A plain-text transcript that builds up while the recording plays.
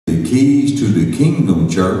keys to the kingdom,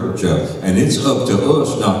 church. And it's up to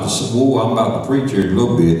us not to say, whoa, I'm about to preach here in a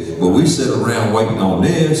little bit, but we sit around waiting on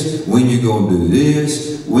this, when you going to do this,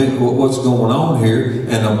 what's going on here.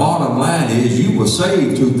 And the bottom line is, you were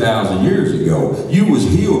saved 2,000 years ago. You was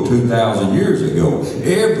healed 2,000 years ago.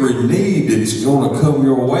 Every need that's going to come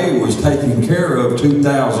your way was taken care of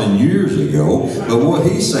 2,000 years ago. But what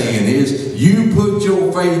he's saying is, you put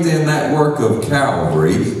your faith in that work of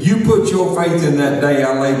Calvary. You put your faith in that day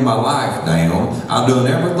I laid my life down. I done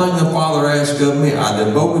everything the Father asked of me. I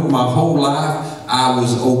devoted my whole life. I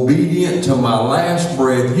was obedient to my last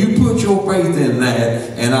breath. You put your faith in that,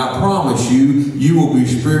 and I promise you, you will be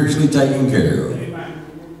spiritually taken care of.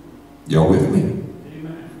 Y'all with me?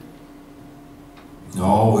 Amen.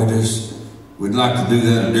 No, we'd like to do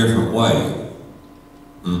that a different way.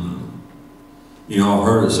 You know, I've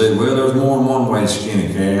heard it said, well, there's more than one way to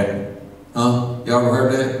skin a cat. Huh? Y'all ever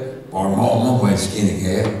heard that? Or more than one way to skin a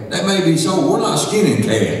cat. That may be so. We're not skinning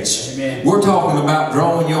cats. Amen. We're talking about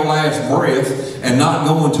drawing your last breath and not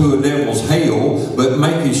going to a devil's hell, but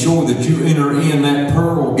making sure that you enter in that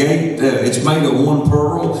pearl gate. It's made of one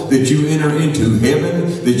pearl, that you enter into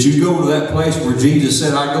heaven, that you go to that place where Jesus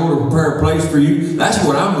said, I go to prepare a place for you. That's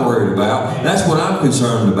what I'm worried about. That's what I'm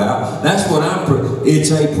concerned about. That's what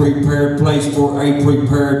it's a prepared place for a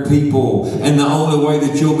prepared people. And the only way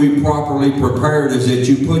that you'll be properly prepared is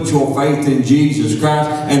that you put your faith in Jesus Christ,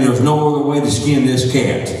 and there's no other way to skin this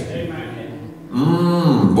cat.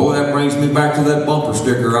 Boy, that brings me back to that bumper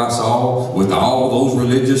sticker I saw with all those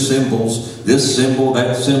religious symbols. This symbol,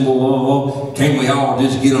 that symbol. Can't we all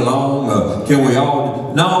just get along? Can we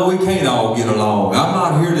all? No, we can't all get along. I'm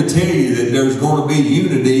not here to tell you that there's going to be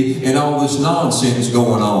unity in all this nonsense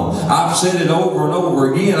going on. I've said it over and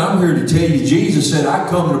over again. I'm here to tell you, Jesus said, I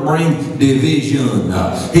come to bring division.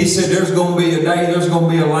 He said there's going to be a day, there's going to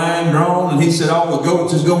be a line drawn, and he said all the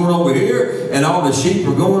goats is going over here, and all the sheep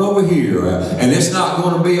are going over here. And it's not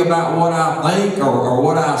going to be about what I think or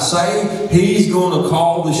what I say. He's going to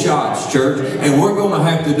call the shots, church, and we're going to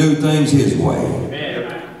have to do things His way.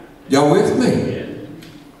 Y'all with me?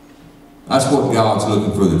 That's what God's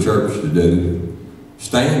looking for the church to do.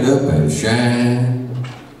 Stand up and shine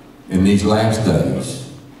in these last days.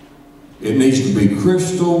 It needs to be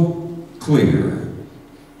crystal clear.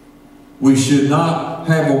 We should not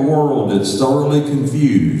have a world that's thoroughly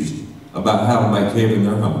confused about how to make heaven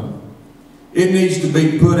their home. It needs to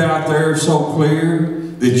be put out there so clear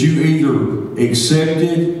that you either accept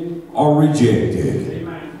it or reject it.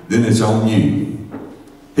 Then it's on you.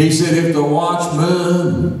 He said, if the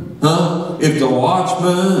watchman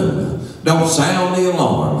don't sound the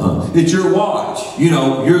alarm, it's your watch. You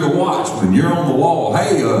know, you're the watchman. You're on the wall.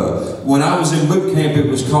 Hey, when I was in boot camp, it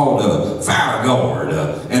was called a fire guard.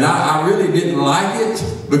 And I really didn't like it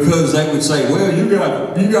because they would say, well, you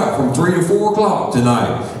got from 3 to 4 o'clock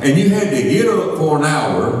tonight. And you had to get up for an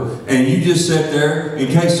hour, and you just sat there in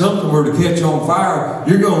case something were to catch on fire.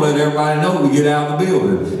 You're going to let everybody know to get out of the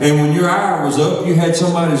building. And when your hour was up, you had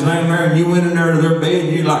somebody's name there, and you went in there to their bed,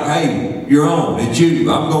 and you're like, hey, you're on. It's you.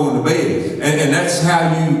 I'm going to bed. And that's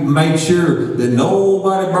how you make sure that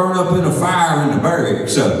nobody burn up in a fire in the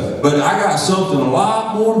barracks. But I got something a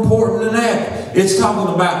lot more important than that. It's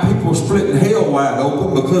talking about people splitting hell wide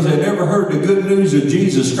open because they never heard the good news of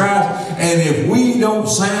Jesus Christ. And if we don't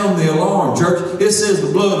sound the alarm, church, it says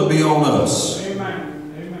the blood will be on us.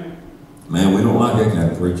 Amen. Amen. Man, we don't like that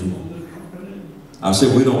kind of preaching. I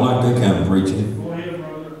said we don't like that kind of preaching.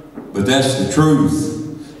 But that's the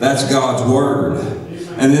truth. That's God's word.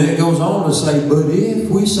 And then it goes on to say, but if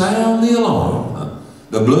we sound the alarm,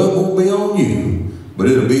 the blood won't be on you, but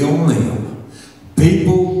it'll be on them.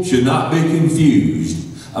 People should not be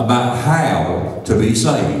confused about how to be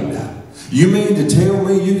saved. You mean to tell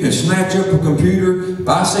me you can snatch up a computer?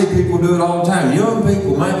 I see people do it all the time. Young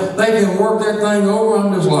people, man, they can work that thing over.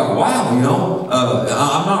 I'm just like, wow, you know,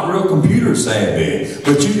 I'm not real computer savvy.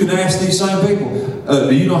 But you can ask these same people,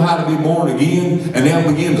 do you know how to be born again? And they'll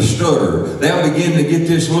begin to stutter. They'll begin to get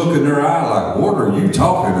this look in their eye like, what are you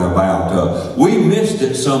talking about? We missed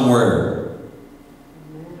it somewhere.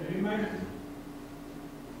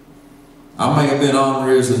 I may have been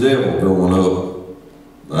ornery as the devil growing up.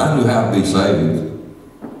 But I knew how to be saved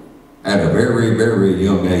at a very, very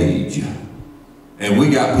young age. And we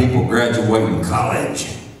got people graduating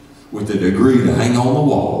college with a degree to hang on the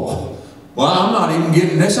wall. Well, I'm not even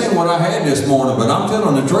getting, this ain't what I had this morning, but I'm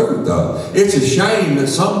telling the truth though. It's a shame that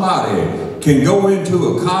somebody can go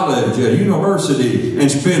into a college, a university, and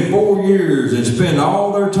spend 4 years and spend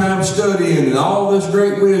all their time studying and all this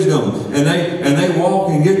great wisdom, and they walk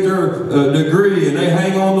and get their degree, and they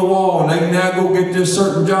hang on the wall, and they now go get this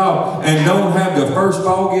certain job, and don't have the first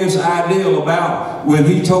foggiest idea about when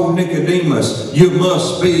he told Nicodemus, you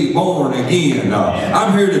must be born again.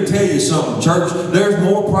 I'm here to tell you something, church. There's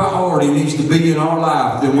more priority needs to be in our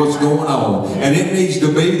life than what's going on. And it needs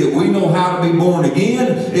to be that we know how to be born again.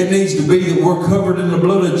 It needs to be that we're covered in the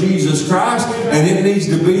blood of Jesus Christ. And it needs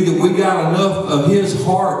to be that we got enough of His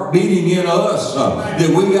heart beating in us that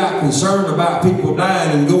we got concerned about people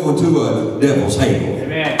dying and going to a devil's hell.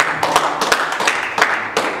 Amen.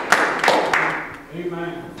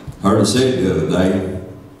 Heard it said the other day,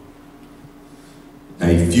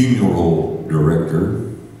 a funeral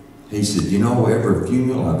director, he said, you know, every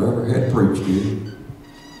funeral I've ever had preached to,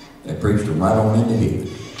 they preached them right on into heaven.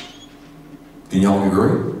 Can y'all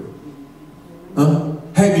agree? Huh?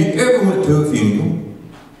 Have you ever went to a funeral?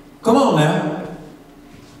 Come on now.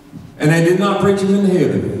 And they did not preach them into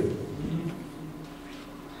heaven.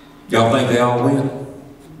 Y'all think they all went?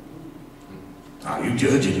 Are you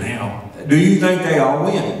judging now? Do you think they all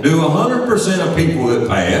went? Do 100% of people that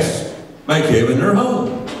pass make heaven their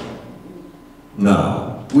home?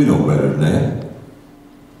 No, we know better than that.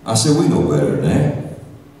 I said we know better than that.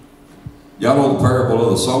 Y'all know the parable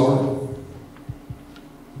of the sower?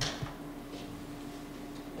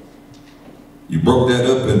 You broke that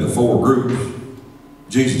up into 4 groups.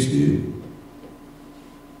 Jesus did.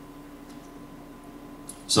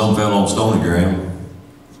 Some fell on stony ground.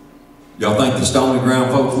 Y'all think the stony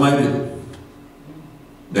ground folks made it?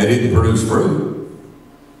 They didn't produce fruit.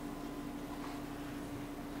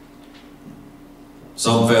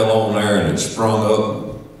 Some fell on there and it sprung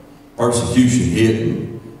up. Persecution hit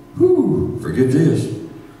and, whew, forget this.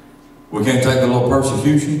 We can't take a little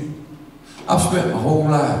persecution. I've spent my whole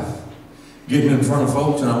life getting in front of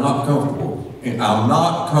folks and I'm not comfortable. And I'm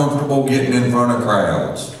not comfortable getting in front of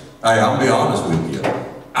crowds. Hey, I'll be honest with you.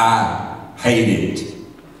 I hate it.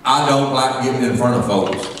 I don't like getting in front of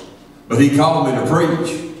folks. But He called me to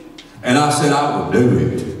preach. And I said, I will do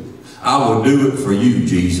it. I will do it for you,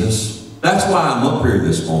 Jesus. That's why I'm up here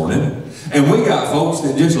this morning. And we got folks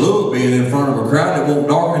that just love being in front of a crowd that won't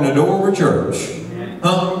darken the door of a church.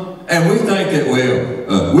 Huh? And we think that,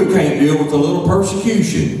 well, we can't deal with a little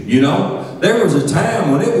persecution, you know. There was a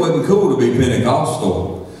time when it wasn't cool to be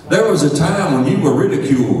Pentecostal. There was a time when you were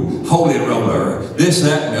ridiculed, holy roller, this,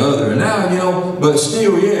 that, and the other. And now, you know, but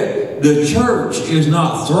still yet, the church is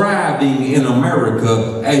not thriving in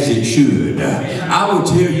America as it should. I will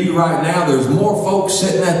tell you right now, there's more folks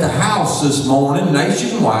sitting at the house this morning,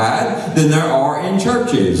 nationwide, than there are in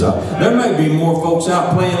churches. There may be more folks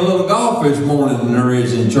out playing a little golf this morning than there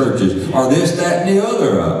is in churches, or this, that, and the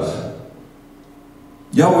other.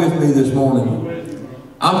 Y'all with me this morning?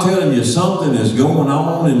 I'm telling you, something is going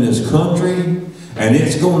on in this country, and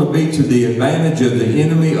it's going to be to the advantage of the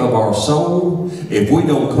enemy of our soul if we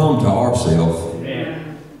don't come to ourselves.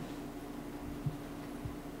 Amen.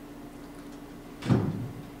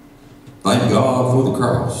 Thank God for the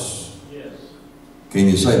cross. Yes. Can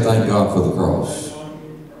you say thank God for the cross?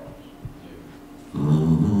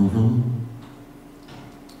 Mm-hmm.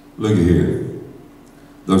 Look at here.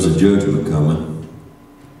 There's a judgment coming.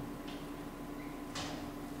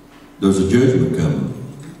 There's a judgment coming.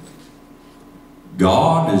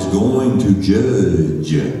 God is going to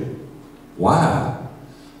judge. Why?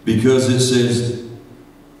 Because it says,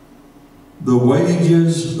 the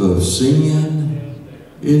wages of sin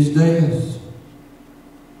is death.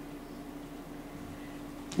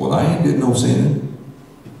 Well, I ain't did no sinning.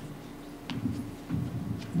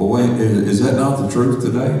 Boy, is that not the truth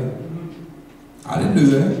today? I didn't do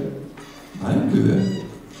that. I didn't do that.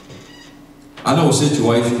 I know a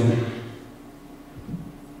situation.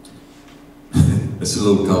 It's a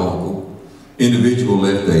little comical. Individual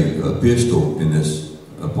left a pistol in this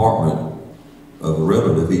apartment of a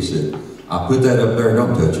relative. He said, I put that up there,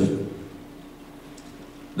 don't touch it.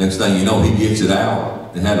 Next thing you know, he gets it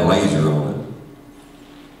out. It had a laser on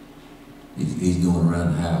it. He's going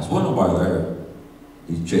around the house. Wasn't nobody there.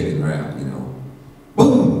 He's checking around, you know.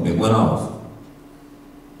 Boom! It went off.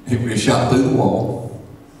 It shot through the wall.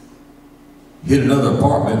 Hit another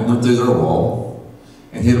apartment, went through their wall,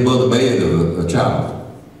 and hit above the bed of a child.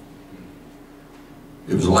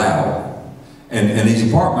 It was loud. And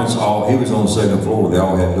these apartments, he was on the 2nd floor, they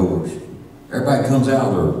all had doors. Everybody comes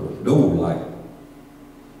out of their door like,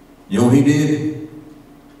 you know what he did?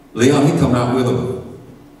 Leon, he come out with them.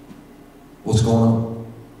 What's going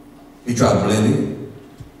on? He tried to blend in.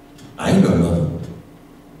 I ain't done nothing.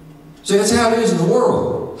 See, that's how it is in the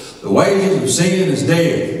world. The wages of sin is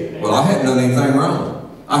death. Well, I hadn't done anything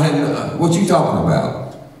wrong. I hadn't. What you talking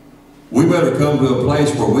about? We better come to a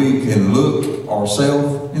place where we can look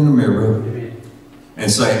ourselves in the mirror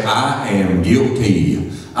and say, I am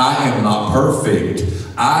guilty. I am not perfect.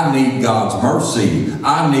 I need God's mercy.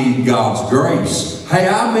 I need God's grace. Hey,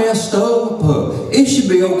 I messed up. It should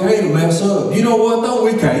be okay to mess up. You know what, though?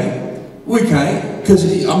 We can't. We can't. Because,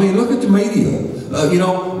 I mean, look at the media. You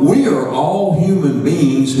know, we are all human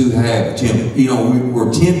beings who have,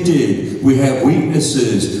 we're tempted. We have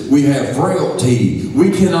weaknesses. We have frailty.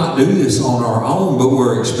 We cannot do this on our own, but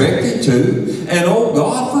we're expected to. And oh,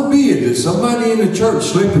 God forbid that somebody in the church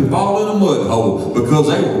slip and fall in a mud hole because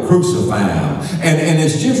they will crucify him. And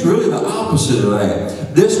it's just really the opposite of that.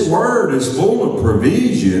 This word is full of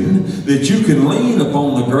provision that you can lean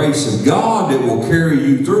upon the grace of God that will carry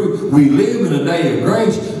you through. We live in a day of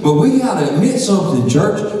grace, but we got to admit something,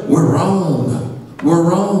 church. We're wrong. We're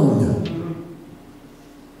wrong.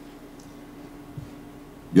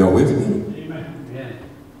 Y'all with me? Amen.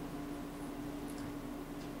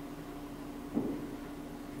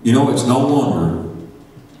 You know, it's no wonder.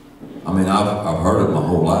 I mean, I've heard it my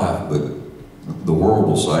whole life, but the world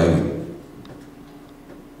will say,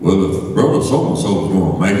 well, if brother so-and-so is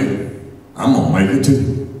going to make it, I'm going to make it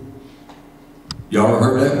too. Y'all ever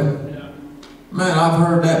heard that one? Yeah. Man, I've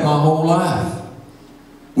heard that my whole life.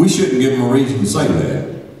 We shouldn't give them a reason to say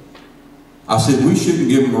that. I said we shouldn't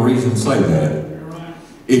give them a reason to say that. You're right.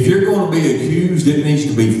 If you're going to be accused, it needs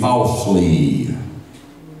to be falsely.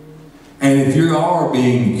 And if you are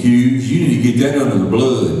being accused, you need to get that under the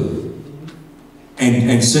blood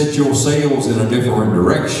and set yourselves in a different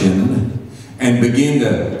direction and begin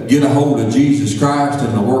to get a hold of Jesus Christ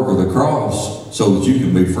and the work of the cross so that you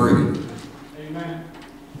can be free. Amen.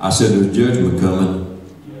 I said there's judgment coming.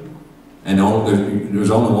 And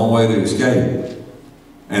there's only one way to escape.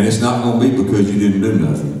 And it's not going to be because you didn't do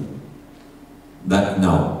nothing.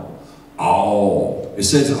 No. All. It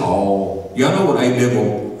says all. Y'all know what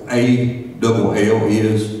A-double-L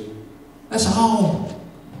is? That's all.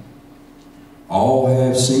 All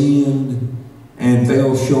have sinned and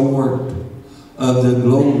fell short of the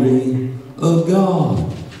glory of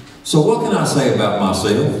God. So what can I say about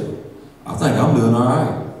myself? I think I'm doing all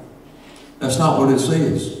right. That's not what it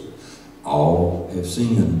says. All have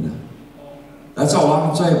sinned. That's all I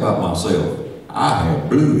can say about myself. I have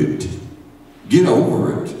blew it. Get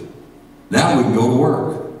over it. Now we can go to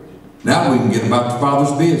work. Now we can get about the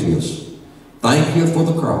Father's business. Thank you for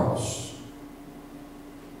the cross.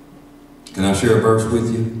 Can I share a verse with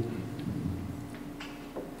you?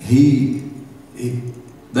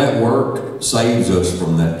 That work saves us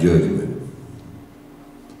from that judgment.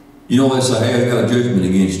 You know, they say, hey, I got a judgment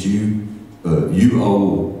against you. You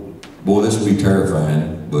owe, boy, this will be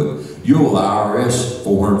terrifying, but you owe the IRS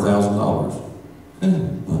 $400,000.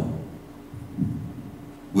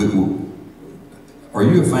 Are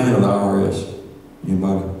you a fan of the IRS?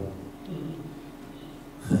 Anybody?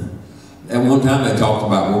 At one time they talked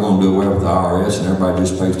about we're going to do away with the IRS and everybody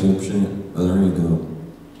just pays 10% of their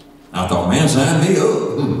income. I thought, man, sign me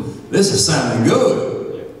up. This is sounding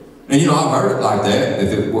good. And you know, I've heard it like that.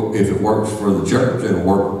 If it works for the church, it'll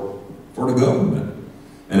work for the government.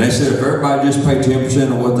 And they said if everybody just paid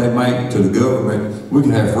 10% of what they make to the government, we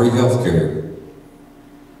can have free health care.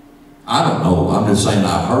 I don't know. I'm just saying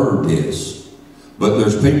I've heard this. But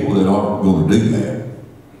there's people that aren't going to do that.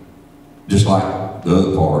 Just like the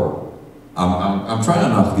other part. I'm trying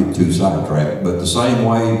not to get too sidetracked, but the same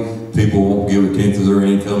way people won't give a tenth of their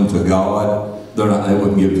income to God, they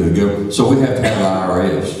wouldn't give it to the government. So we have to have the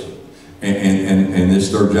IRS. And it's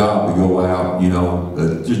their job to go out, you know.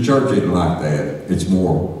 The church isn't like that. It's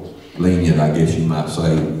more lenient, I guess you might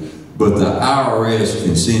say. But the IRS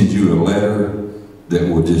can send you a letter that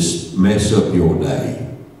will just mess up your day.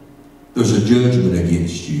 There's a judgment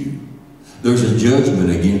against you. There's a judgment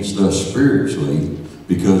against us spiritually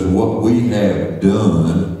because what we have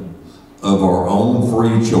done of our own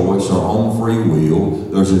free choice, our own free will,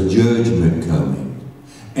 there's a judgment coming.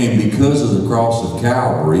 And because of the cross of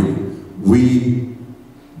Calvary, we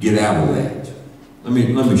get out of that. Let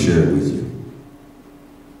me share it with you.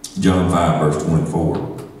 John 5, verse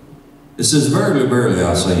 24. It says, verily, verily,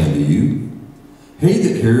 I say unto you, he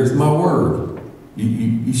that heareth my word.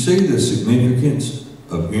 You see the significance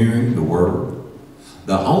of hearing the word?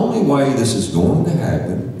 The only way this is going to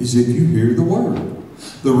happen is if you hear the word.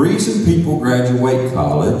 The reason people graduate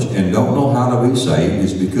college and don't know how to be saved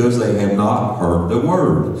is because they have not heard the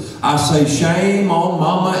word. I say shame on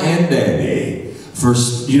mama and daddy for,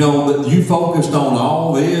 you know, that you focused on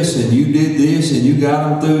all this and you did this and you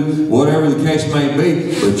got them through whatever the case may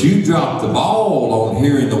be, but you dropped the ball on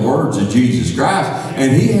hearing the words of Jesus Christ.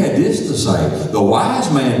 And he had this to say: the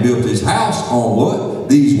wise man built his house on what?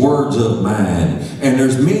 These words of mine. And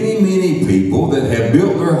there's many, many people that have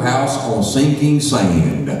built their house on sinking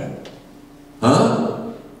sand.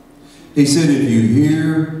 Huh? He said, if you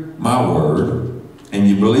hear my word and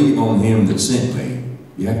you believe on him that sent me,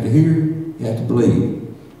 you have to hear, you have to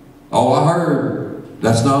believe. Oh, I heard.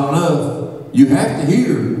 That's not enough. You have to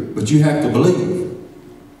hear, but you have to believe.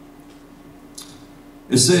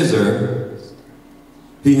 It says there,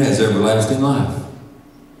 he has everlasting life.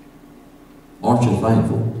 Aren't you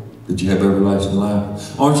thankful that you have everlasting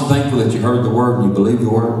life? Aren't you thankful that you heard the word and you believe the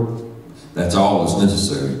word? That's all that's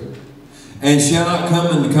necessary. And shall not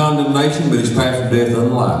come into condemnation, but is passed from death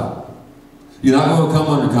unto life. You're not going to come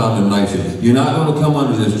under condemnation. You're not going to come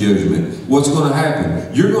under this judgment. What's going to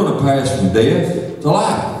happen? You're going to pass from death to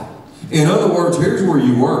life. In other words, here's where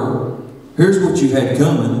you were. Here's what you had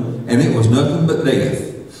coming, and it was nothing but death.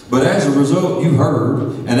 But as a result, you heard,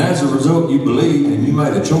 and as a result, you believed, and you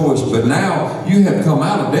made a choice. But now you have come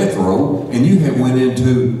out of death row, and you have went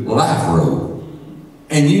into life row.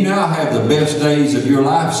 And you now have the best days of your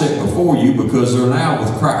life set before you because they're now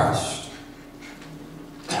with Christ.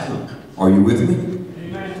 Are you with me?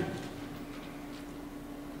 Amen.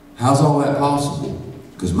 How's all that possible?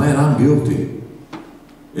 Because, man, I'm guilty.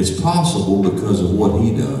 It's possible because of what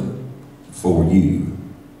he done for you.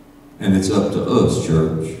 And it's up to us,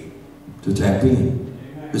 church, to tap in.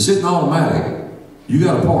 It's sitting automatic. You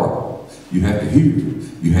got a part. You have to hear.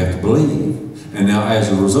 You have to believe. And now,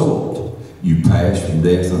 as a result, you pass from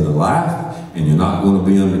death unto life, and you're not going to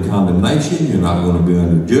be under condemnation. You're not going to be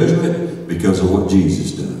under judgment because of what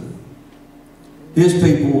Jesus done. His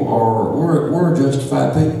people are, we're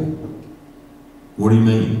justified people. What do you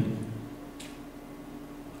mean?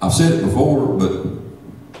 I've said it before, but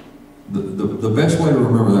the best way to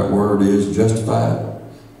remember that word is justified,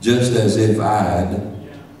 just as if I'd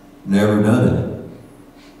never done it.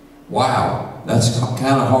 Wow, that's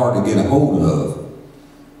kind of hard to get a hold of,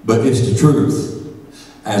 but it's the truth.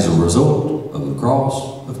 As a result of the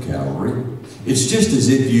cross of Calvary, it's just as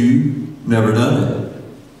if you never done it.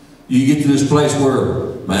 You get to this place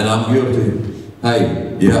where, man, I'm guilty.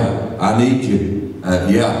 Hey, yeah, I need you.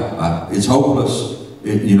 It's hopeless.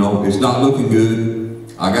 It's not looking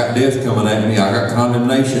good. I got death coming at me. I got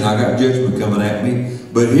condemnation. I got judgment coming at me.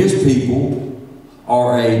 But his people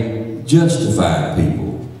are a justified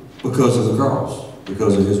people because of the cross,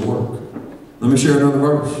 because of his work. Let me share another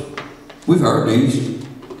verse. We've heard these,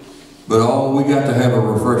 but we got to have a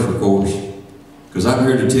refresher course. Because I'm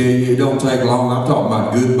here to tell you, it don't take long. I'm talking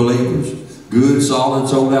about good believers. Good, solid,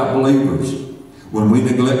 sold-out believers. When we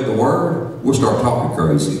neglect the word, we'll start talking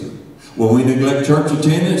crazy. When we neglect church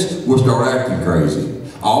attendance, we'll start acting crazy.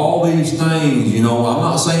 All these things, I'm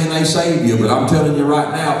not saying they save you, but I'm telling you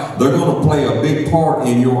right now, they're going to play a big part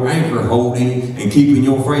in your anchor holding and keeping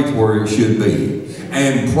your faith where it should be.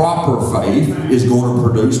 And proper faith is going to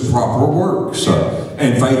produce proper works.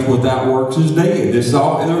 And faith without works is dead. There's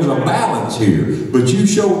a balance here. But you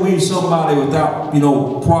show me somebody without,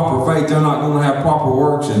 proper faith, they're not going to have proper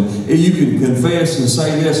works. And you can confess and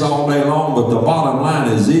say this all day long, but the bottom line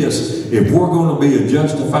is this. If we're going to be a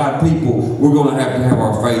justified people, we're going to have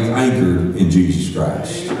our faith anchored in Jesus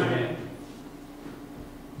Christ.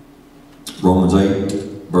 Romans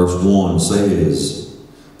 8, verse 1 says,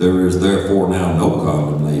 there is therefore now no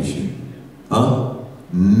condemnation.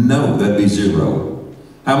 No, that'd be zero.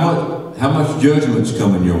 How much judgment's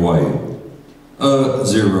coming your way?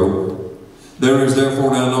 Zero. There is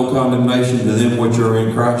therefore now no condemnation to them which are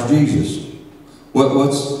in Christ Jesus.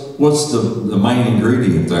 What's the main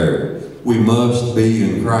ingredient there? We must be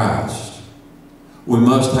in Christ. We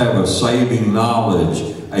must have a saving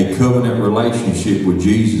knowledge, a covenant relationship with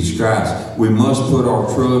Jesus Christ. We must put our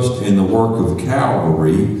trust in the work of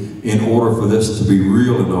Calvary in order for this to be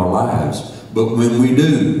real in our lives. But when we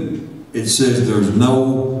do, it says there's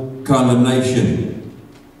no condemnation.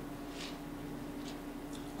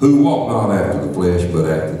 Who walk not after the flesh, but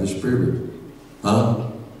after the Spirit.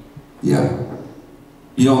 Yeah.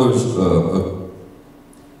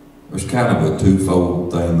 There's kind of a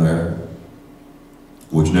twofold thing there.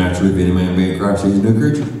 Which naturally, if any man be in Christ, he's a new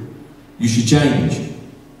creature. You should change.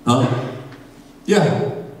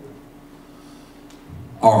 Yeah.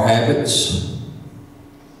 Our habits,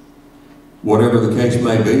 whatever the case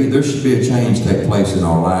may be, there should be a change take place in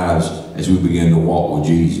our lives as we begin to walk with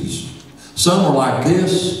Jesus. Some are like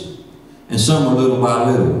this, and some are little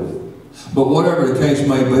by little. But whatever the case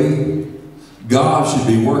may be, God should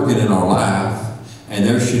be working in our life, And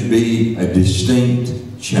there should be a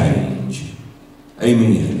distinct change.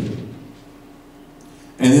 Amen.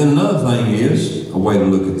 And then another thing is, a way to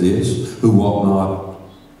look at this, who walk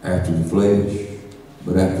not after the flesh,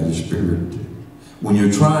 but after the Spirit. When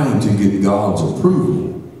you're trying to get God's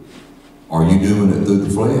approval, are you doing it through the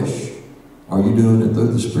flesh? Are you doing it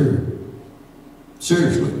through the Spirit?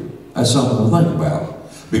 Seriously, that's something to think about.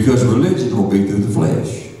 Because religion will be through the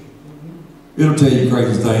flesh. It'll tell you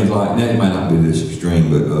crazy things like, now it might not be this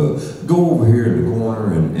extreme, but go over here in the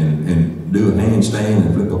corner and do a handstand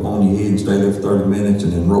and flip up on your head and stay there for 30 minutes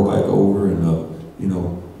and then roll back over and, you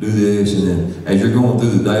know, do this. And then as you're going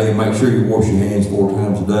through the day, make sure you wash your hands 4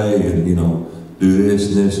 times a day and, you know, do this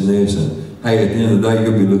and this and this. And hey, at the end of the day,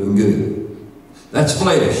 you'll be looking good. That's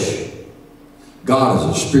flesh. God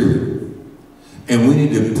is a spirit. And we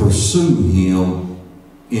need to pursue Him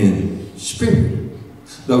in spirit.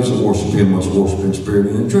 Those that worship Him must worship in spirit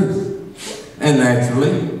and in truth. And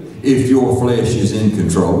naturally, if your flesh is in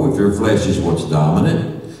control, if your flesh is what's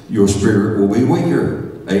dominant, your spirit will be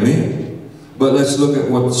weaker. Amen. But let's look at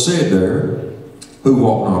what's said there. Who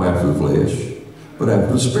walk not after the flesh, but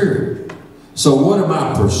after the Spirit. So what am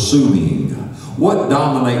I pursuing? What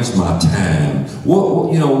dominates my time?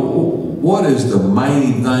 What is the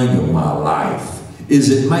main thing of my life? Is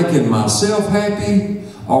it making myself happy,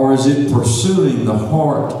 or is it pursuing the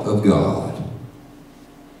heart of God?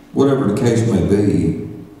 Whatever the case may be,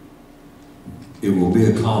 it will be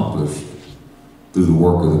accomplished through the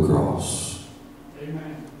work of the cross.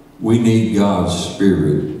 Amen. We need God's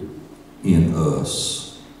Spirit in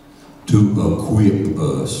us to equip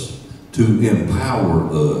us, to empower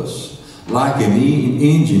us, like an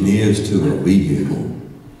engine is to a vehicle.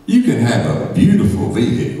 You can have a beautiful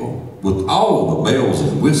vehicle with all the bells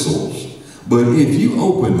and whistles, but if you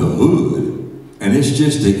open the hood and it's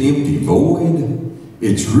just an empty void,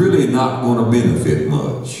 it's really not going to benefit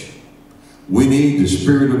much. We need the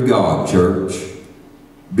Spirit of God, church,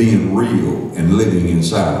 being real and living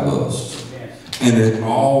inside of us. And it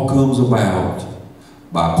all comes about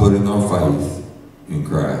by putting our faith in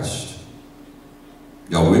Christ.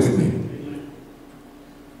 Y'all with me?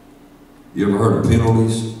 You ever heard of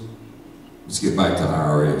penalties? Let's get back to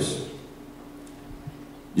IRS.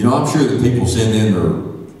 You know, I'm sure that people send in their,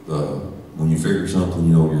 when you figure something,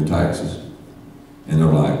 you know, your taxes, and they're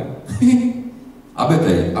like, I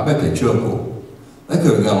bet they chuckle. They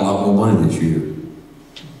could have got a lot more money this year.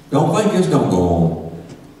 Don't think this don't go on.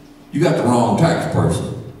 You got the wrong tax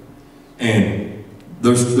person. And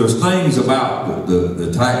there's things about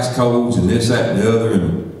the tax codes and this, that, and the other,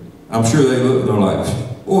 and I'm sure they look and they're like,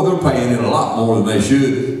 oh, they're paying in a lot more than they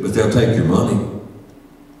should, but they'll take your money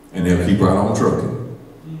and they'll keep right on trucking.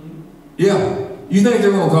 Yeah. You think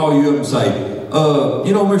they're going to call you up and say,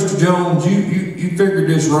 you know, Mr. Jones, you figured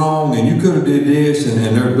this wrong and you could have did this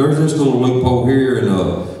and there's this little loophole here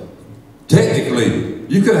and technically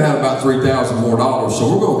you could have had about $3,000 more,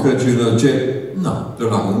 so we're going to cut you another check. No, they're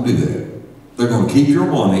not going to do that. They're going to keep your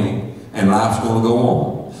money and life's going to go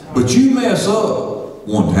on. But you mess up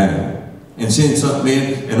one time and send something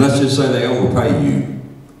in, and let's just say they overpay you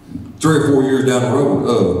 3 or 4 years down the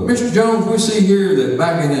road. Mr. Jones, we see here that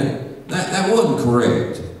back in that wasn't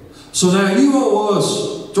correct. So now you owe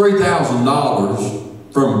us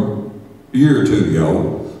 $3,000 from a year or two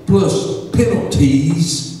ago, plus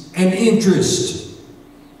penalties and interest.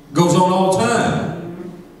 Goes on all the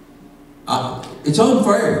time. It's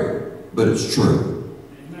unfair, but it's true.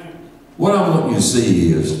 What I want you to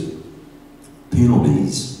see is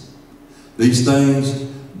penalties. These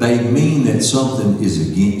things, they mean that something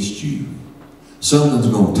is against you. Something's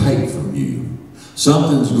going to take from you.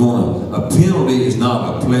 A penalty is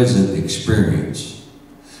not a pleasant experience.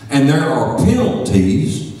 And there are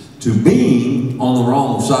penalties to being on the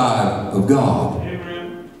wrong side of God.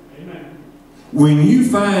 Amen. Amen. When you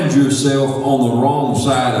find yourself on the wrong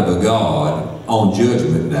side of a God on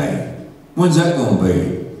Judgment Day, when's that going to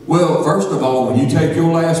be? Well, first of all, when you take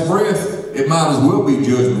your last breath, it might as well be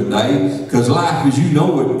Judgment Day, because life as you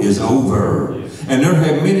know it is over. And there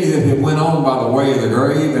have many that have went on by the way of the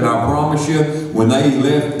grave, and I promise you, when they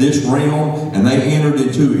left this realm and they entered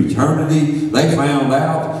into eternity, they found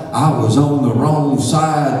out I was on the wrong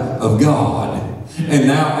side of God. And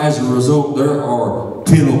now as a result, there are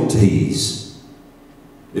penalties.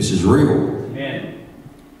 This is real. Amen.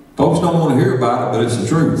 Folks don't want to hear about it, but it's the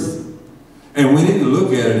truth. And we need to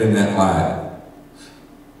look at it in that light.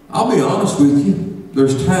 I'll be honest with you,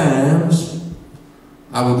 there's times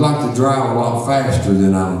I would like to drive a lot faster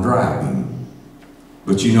than I'm driving.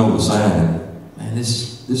 But you know the sign, man,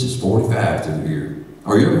 this is 45 through here.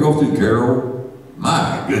 Or you ever go through Carroll?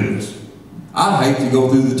 My goodness. I'd hate to go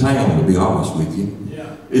through the town, to be honest with you.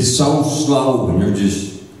 It's so slow, and you're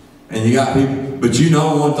just, and you got people, but you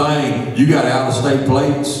know one thing, you got out-of-state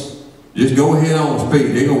plates, just go ahead on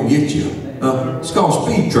speed, they're going to get you. It's called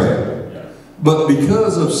speed trap. But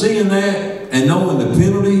because of seeing that and knowing the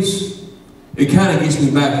penalties, it kind of gets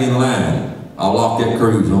me back in line. I'll lock that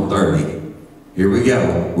cruise on 30. Here we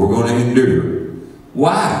go. We're going to endure.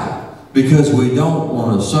 Why? Because we don't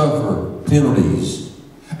want to suffer penalties.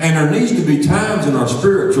 And there needs to be times in our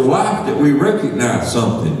spiritual life that we recognize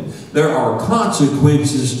something. There are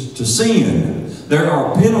consequences to sin. There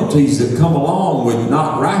are penalties that come along with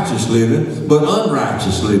not righteous living, but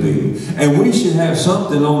unrighteous living. And we should have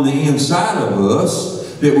something on the inside of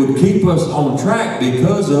us that would keep us on track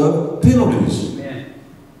because of penalties. Amen.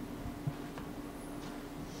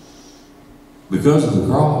 Because of the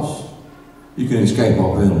cross, you can escape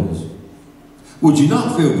all penalties. Would you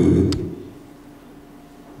not feel good?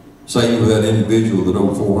 Say you were that individual that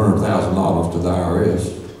owed $400,000 to the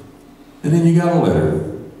IRS. And then you got a letter.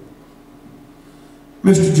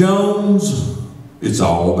 Mr. Jones, it's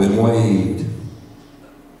all been waived.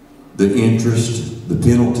 The interest, the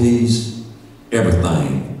penalties,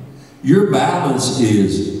 everything. Your balance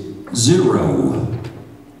is 0.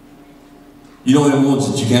 You know them ones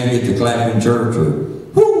that you can't get to clap in church or,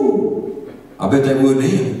 whoo! I bet they wouldn't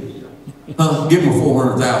end. Give them a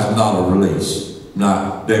 $400,000 release.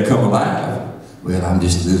 Now, they'll come alive. Well, I'm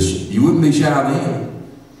just this. You wouldn't be shouting in.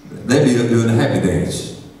 They'd be up doing the happy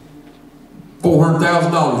dance.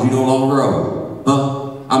 $400,000 you no longer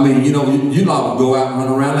owe. I mean, you know, you'd like to go out and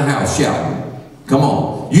run around the house shouting. Come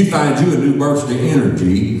on. You find you a new burst of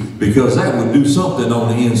energy because that would do something on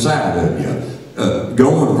the inside of you.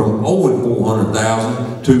 Going from owing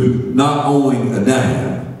 $400,000 to not owing a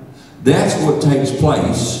dime. That's what takes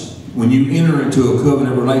place when you enter into a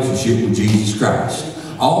covenant relationship with Jesus Christ.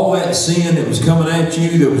 All that sin that was coming at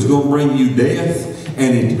you, that was going to bring you death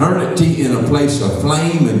and eternity in a place of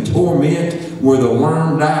flame and torment where the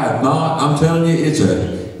worm died not. I'm telling you, it's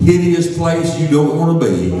a hideous place you don't want to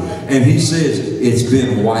be. And he says, it's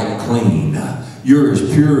been wiped clean. You're as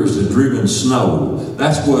pure as the driven snow.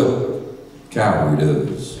 That's what Calvary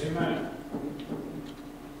does. Amen.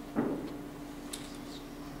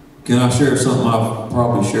 Can I share something I've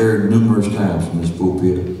probably shared numerous times from this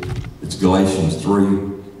pulpit? It's Galatians 3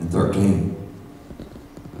 and 13.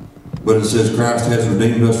 But it says Christ has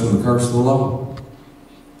redeemed us from the curse of the law.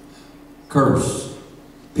 Curse.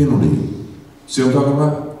 Penalty. See what I'm talking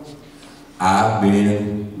about? I've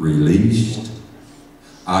been released.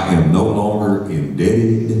 I am no longer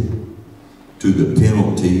indebted to the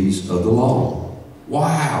penalties of the law.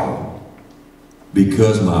 Wow.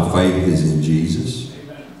 Because my faith is in Jesus.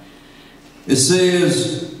 It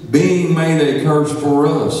says, being made a curse for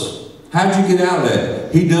us. How'd you get out of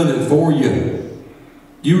that? He done it for you.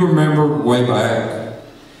 You remember way back,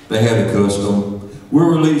 they had a custom. We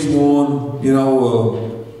released one, you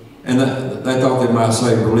know, and they thought they might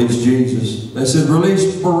say, release Jesus. They said,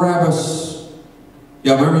 release Barabbas.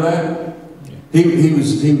 Y'all remember that? Yeah. He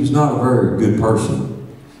was not a very good person.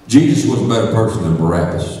 Jesus was a better person than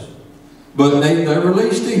Barabbas. But they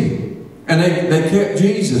released him. And they kept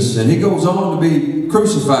Jesus, and he goes on to be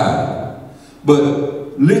crucified.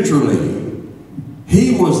 But literally,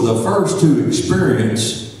 he was the first to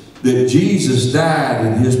experience that Jesus died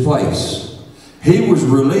in his place. He was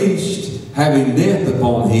released, having death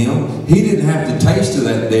upon him. He didn't have to taste of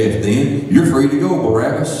that death then. You're free to go,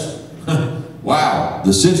 Barabbas. Wow,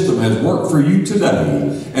 the system has worked for you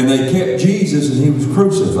today. And they kept Jesus, and he was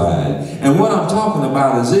crucified. And what I'm talking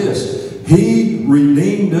about is this. He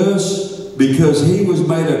redeemed us because he was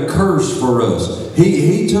made a curse for us.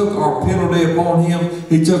 He took our penalty upon him.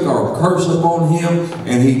 He took our curse upon him.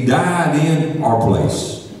 And he died in our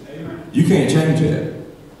place. Amen. You can't change that.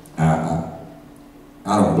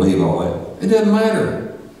 I don't believe all that. It doesn't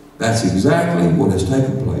matter. That's exactly what has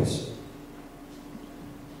taken place.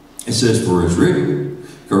 It says, for it's written,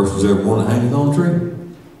 cursed is everyone that hangeth on a tree.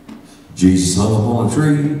 Jesus hung upon a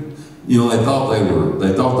tree. You know, they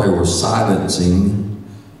thought they were silencing.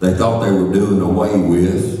 They thought they were doing away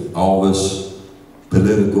with all this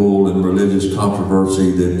political and religious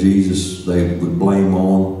controversy that Jesus, they would blame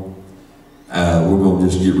on. We're going to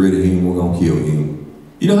just get rid of him. We're going to kill him.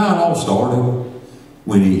 You know how it all started?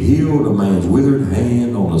 When he healed a man's withered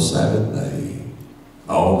hand on the Sabbath day.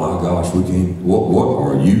 Oh my gosh, we can't. What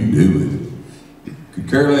are you doing? Could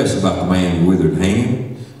care less about the man's withered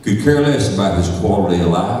hand. Could care less about his quality of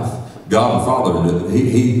life. God the Father,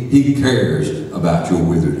 he cares about your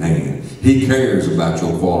withered hand. He cares about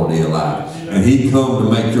your quality of life. And he come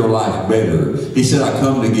to make your life better. He said, I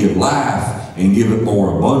come to give life and give it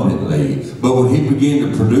more abundantly. But when he began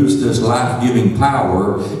to produce this life-giving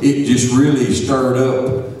power, it just really stirred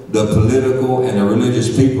up the political and the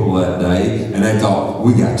religious people that day, and they thought,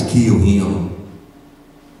 we got to kill him.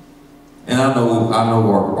 And I know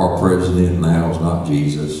our president now is not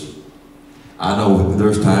Jesus. I know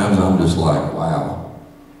there's times I'm just like, wow,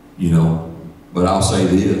 you know. But I'll say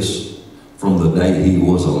this, from the day he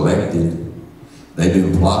was elected, they've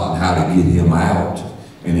been plotting how to get him out,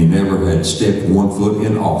 and he never had stepped 1 foot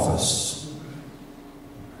in office.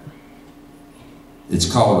 It's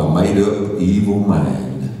called a made-up evil mind.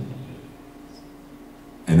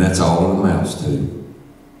 And that's all it amounts to.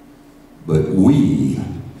 But we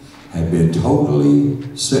have been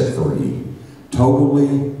totally set free,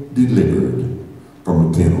 totally delivered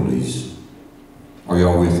from the penalties. Are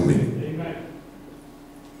y'all with me? Amen.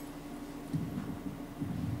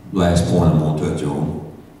 Last point I'm going to touch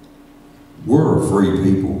on. We're a free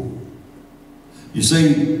people. You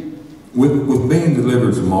see, with being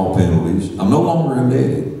delivered from all penalties, I'm no longer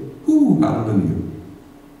indebted. Ooh, hallelujah.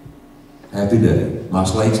 Happy day. My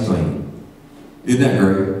slate's clean. Isn't that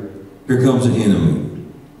great? Here comes the enemy.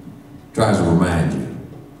 Tries to remind you.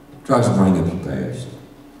 Tries to bring up your past.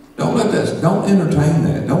 Don't entertain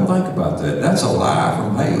that. Don't think about that. That's a lie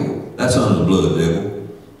from hell. That's under the blood, devil.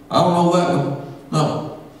 I don't know that one.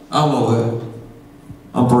 No, I don't know that.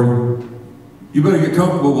 I'm free. You better get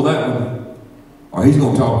comfortable with that one, or he's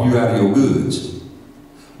going to talk you out of your goods.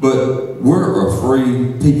 But we're a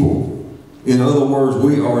free people. In other words,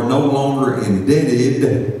 we are no longer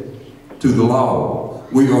indebted to the law.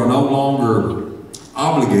 We are no longer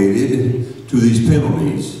obligated to these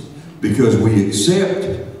penalties because we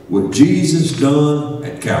accept what Jesus done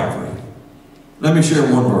at Calvary. Let me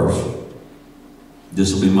share one verse.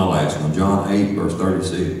 This will be my last one. John 8, verse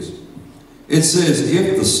 36. It says,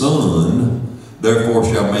 if the Son therefore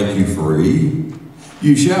shall make you free,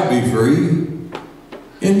 you shall be free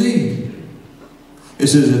indeed. It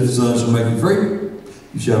says, if the Son shall make you free,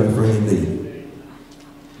 you shall be free indeed.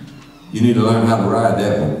 You need to learn how to ride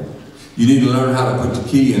that one. You need to learn how to put the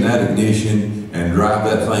key in that ignition and drive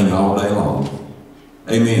that thing all day long.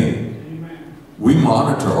 Amen. Amen. We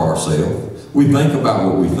monitor ourselves. We think about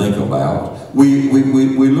what we think about. We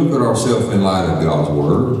look at ourselves in light of God's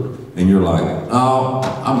Word, and you're like, oh,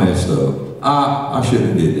 I messed up. I shouldn't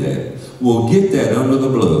have did that. Well, get that under the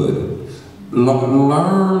blood.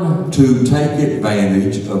 Learn to take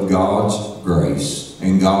advantage of God's grace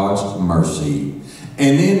and God's mercy.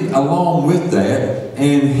 And then along with that,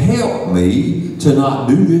 and help me to not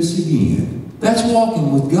do this again. That's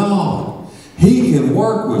walking with God. He can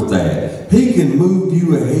work with that. He can move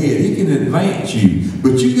you ahead. He can advance you.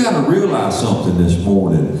 But you got to realize something this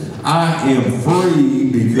morning. I am free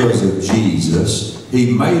because of Jesus.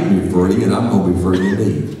 He made me free, and I'm going to be free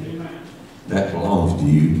indeed. Amen. That belongs to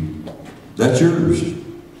you. That's yours.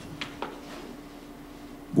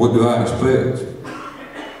 What do I expect?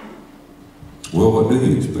 Well, what do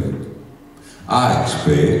you expect? I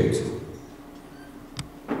expect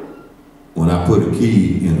when I put a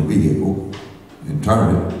key in a vehicle and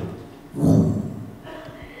turn it,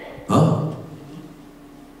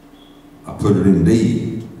 I put it in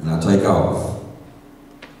D and I take off.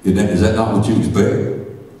 Is that not what you expect?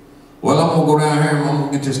 Well, I'm going to go down here and I'm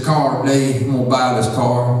going to get this car today. I'm going to buy this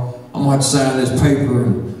car. I'm going to have to sign this paper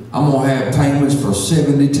and I'm going to have payments for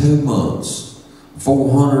 72 months.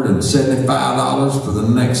 $475 for the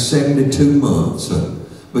next 72 months.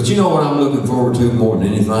 But you know what I'm looking forward to more than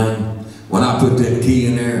anything? When I put that key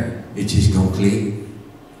in there, it's just going to click.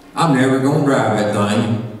 I'm never going to drive that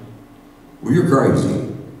thing. Well, you're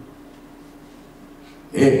crazy.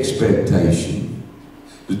 Expectation.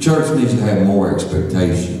 The church needs to have more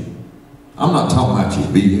expectation. I'm not talking about your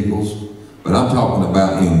vehicles, but I'm talking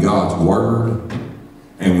about in God's Word.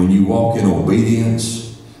 And when you walk in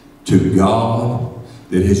obedience to God,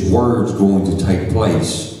 that His Word's going to take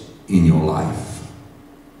place in your life.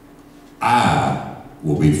 I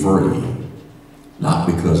will be free. Not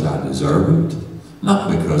because I deserve it,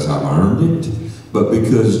 not because I've earned it, but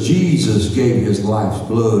because Jesus gave His life's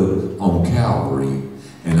blood on Calvary,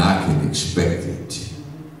 and I can expect it.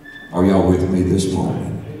 Are y'all with me this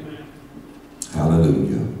morning?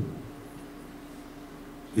 Hallelujah.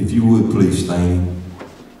 If you would please stand,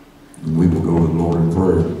 and we will go to the Lord in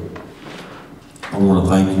prayer. I want to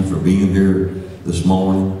thank you for being here this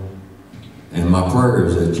morning. And my prayer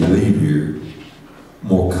is that you leave here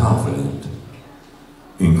more confident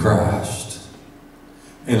in Christ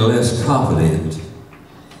and less confident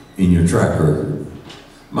in your track record.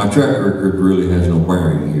 My track record really has no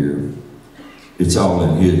bearing here. It's all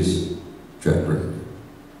in His track record.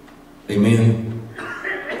 Amen?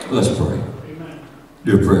 Let's pray.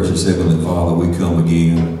 Dear precious Heavenly Father, we come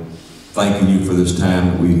again thanking you for this time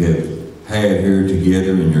that we have had here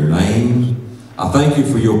together in your name. I thank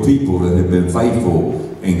you for your people that have been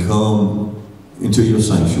faithful and come into your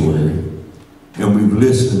sanctuary. And we've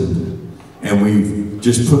listened and we've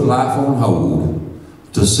just put life on hold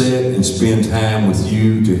to sit and spend time with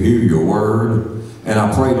you, to hear your word. And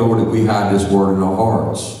I pray, Lord, that we hide this word in our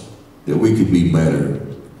hearts, that we could be better,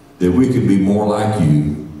 that we could be more like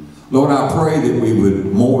you. Lord, I pray that we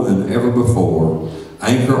would, more than ever before,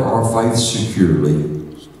 anchor our faith securely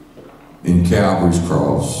in Calvary's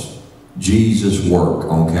cross, Jesus' work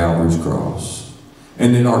on Calvary's cross,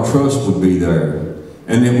 and that our trust would be there,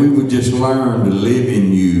 and that we would just learn to live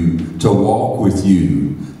in you, to walk with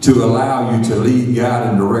you, to allow you to lead, guide,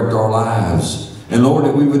 and direct our lives. And Lord,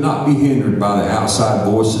 that we would not be hindered by the outside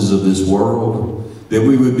voices of this world, that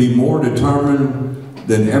we would be more determined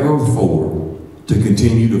than ever before to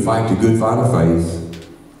continue to fight the good fight of faith.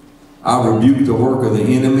 I rebuke the work of the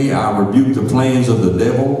enemy. I rebuke the plans of the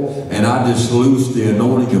devil. And I just loose the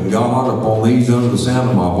anointing of God upon these under the sound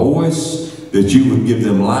of my voice, that you would give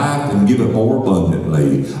them life and give it more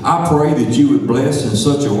abundantly. I pray that you would bless in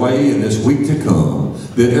such a way in this week to come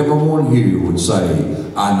that everyone here would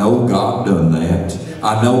say, I know God done that.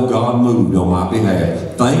 I know God moved on my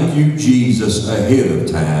behalf. Thank you, Jesus, ahead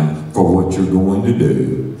of time for what you're going to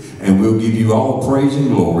do. And we'll give you all praise and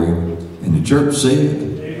glory. And the church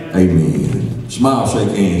said, Amen. Smile,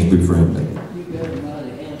 shake hands, be friendly.